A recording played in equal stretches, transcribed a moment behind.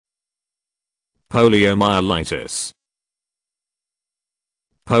Poliomyelitis.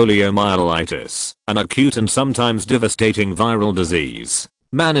 Poliomyelitis, an acute and sometimes devastating viral disease.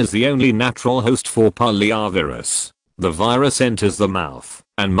 Man is the only natural host for poliovirus. The virus enters the mouth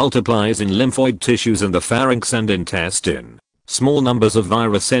and multiplies in lymphoid tissues in the pharynx and intestine. Small numbers of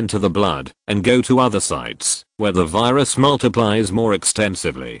virus enter the blood and go to other sites, where the virus multiplies more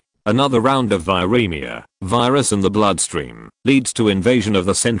extensively. Another round of viremia, virus in the bloodstream, leads to invasion of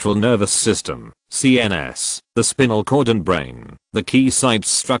the central nervous system, CNS, the spinal cord and brain, the key sites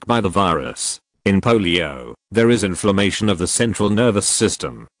struck by the virus. In polio, there is inflammation of the central nervous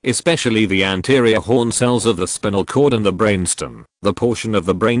system, especially the anterior horn cells of the spinal cord and the brainstem, the portion of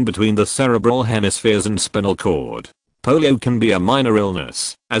the brain between the cerebral hemispheres and spinal cord. Polio can be a minor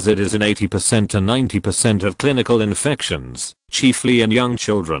illness, as it is in 80% to 90% of clinical infections, chiefly in young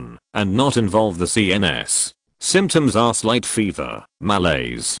children, and not involve the CNS. Symptoms are slight fever,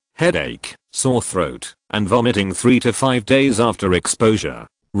 malaise, headache, sore throat, and vomiting 3 to 5 days after exposure.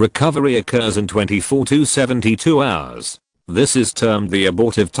 Recovery occurs in 24 to 72 hours. This is termed the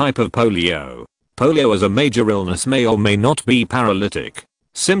abortive type of polio. Polio as a major illness may or may not be paralytic.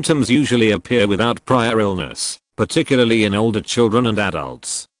 Symptoms usually appear without prior illness, particularly in older children and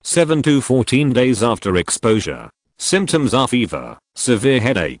adults, 7 to 14 days after exposure. Symptoms are fever, severe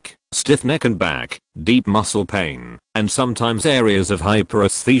headache, stiff neck and back, deep muscle pain, and sometimes areas of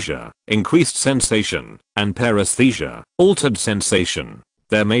hyperesthesia, increased sensation, and paresthesia, altered sensation.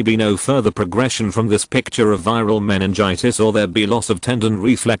 There may be no further progression from this picture of viral meningitis, or there be loss of tendon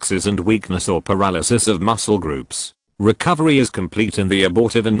reflexes and weakness or paralysis of muscle groups. Recovery is complete in the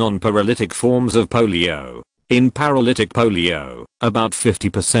abortive and non-paralytic forms of polio. In paralytic polio, about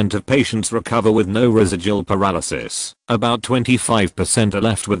 50% of patients recover with no residual paralysis, about 25% are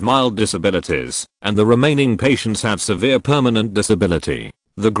left with mild disabilities, and the remaining patients have severe permanent disability.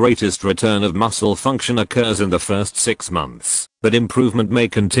 The greatest return of muscle function occurs in the first 6 months, but improvement may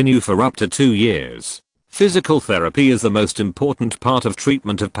continue for up to 2 years. Physical therapy is the most important part of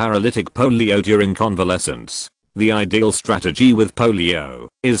treatment of paralytic polio during convalescence. The ideal strategy with polio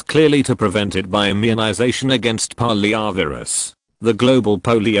is clearly to prevent it by immunization against poliovirus. The global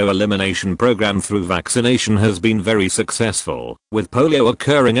polio elimination program through vaccination has been very successful, with polio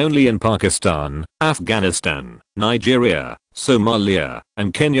occurring only in Pakistan, Afghanistan, Nigeria, Somalia,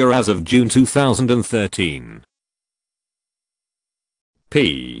 and Kenya as of June 2013.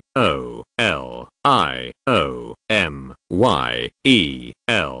 Poliomyelitis.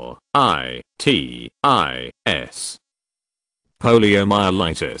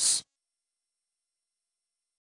 Poliomyelitis.